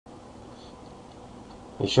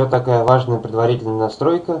Еще такая важная предварительная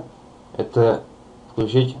настройка – это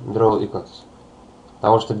включить Draw Icons.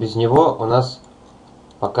 Потому что без него у нас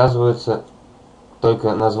показываются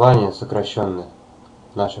только названия сокращенные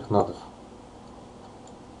наших нодов.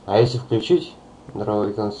 А если включить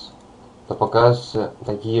Draw Icons, то показываются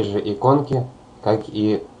такие же иконки, как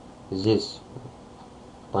и здесь,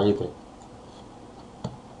 в палитре.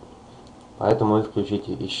 Поэтому их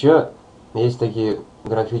включите. Еще есть такие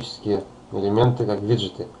графические элементы, как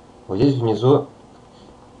виджеты. Вот здесь внизу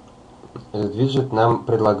этот виджет нам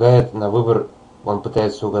предлагает на выбор, он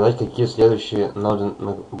пытается угадать, какие следующие ноды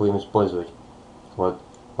мы будем использовать. Вот.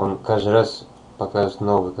 Он каждый раз показывает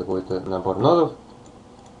новый какой-то набор нодов,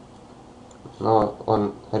 но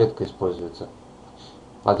он редко используется.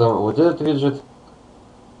 Потом вот этот виджет,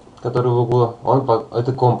 который в углу,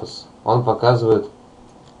 это компас. Он показывает,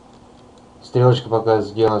 стрелочка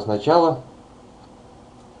показывает, где у нас начало,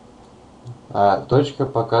 а точки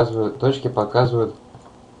показывают,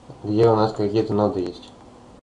 где у нас какие-то ноды есть.